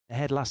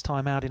ahead last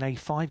time out in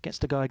A5, gets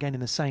to go again in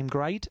the same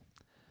grade.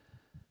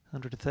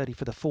 130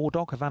 for the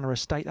 4-dog, Havana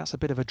Estate. That's a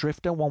bit of a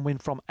drifter. 1 win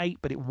from 8,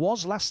 but it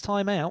was last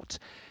time out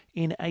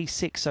in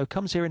A6. So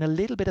comes here in a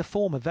little bit of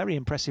form. A very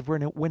impressive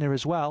winner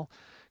as well.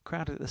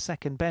 Crowded at the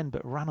second bend,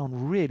 but ran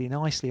on really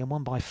nicely and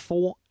won by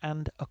 4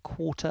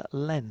 1/4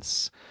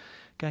 lengths.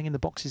 Going in the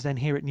boxes then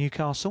here at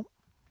Newcastle.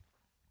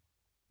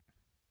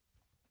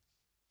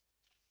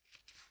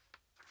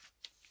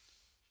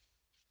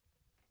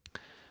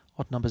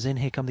 Odd numbers in.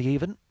 Here come the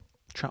even.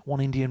 Trap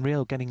 1 Indian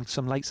Real getting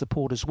some late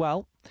support as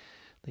well.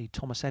 The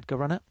Thomas Edgar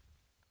runner.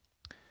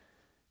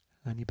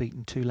 Only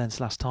beaten 2 lengths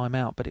last time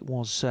out, but it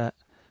was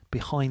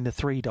behind the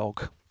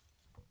 3-dog.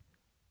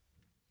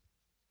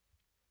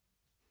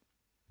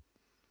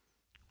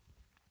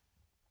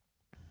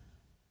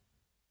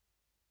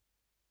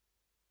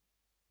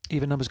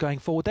 Even numbers going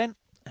forward then,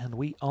 and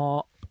we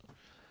are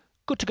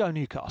good to go,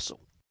 Newcastle.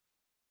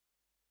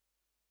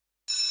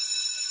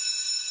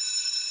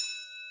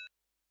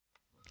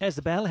 There's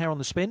the bell, here on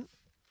the spin.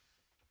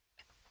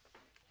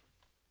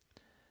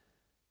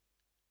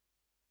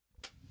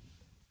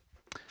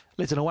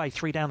 Lids and away,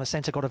 3 down the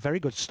centre, got a very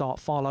good start.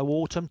 Farlow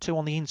Autumn, 2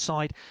 on the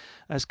inside,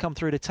 has come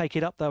through to take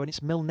it up though, and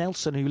it's Mill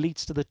Nelson who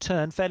leads to the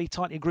turn. Fairly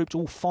tightly grouped,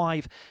 all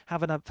 5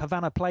 having a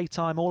Havana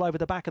playtime all over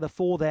the back of the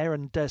 4 there,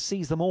 and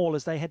sees them all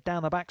as they head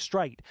down the back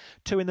straight.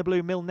 2 in the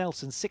blue, Mill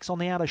Nelson, 6 on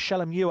the outer,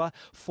 Shellham Ewer,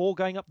 4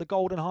 going up the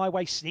Golden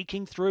Highway,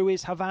 sneaking through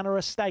is Havana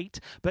Estate,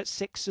 but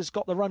 6 has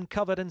got the run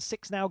covered, and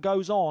 6 now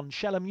goes on.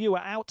 Shellham Ewer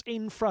out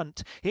in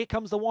front. Here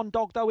comes the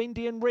 1-dog though,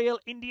 Indian Real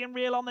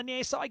on the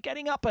near side,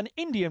 getting up, and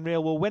Indian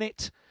Real will win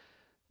it.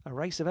 A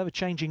race of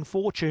ever-changing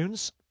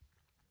fortunes.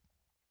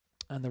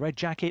 And the red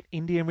jacket,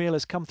 Indian Real,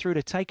 has come through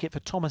to take it for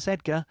Thomas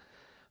Edgar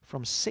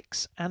from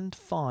 6 and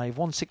 5.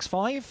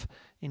 165,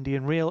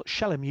 Indian Real,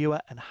 Shellham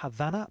Ewer and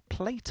Havana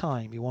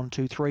Playtime. You 1,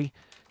 2, 3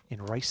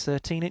 in race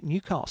 13 at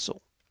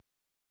Newcastle.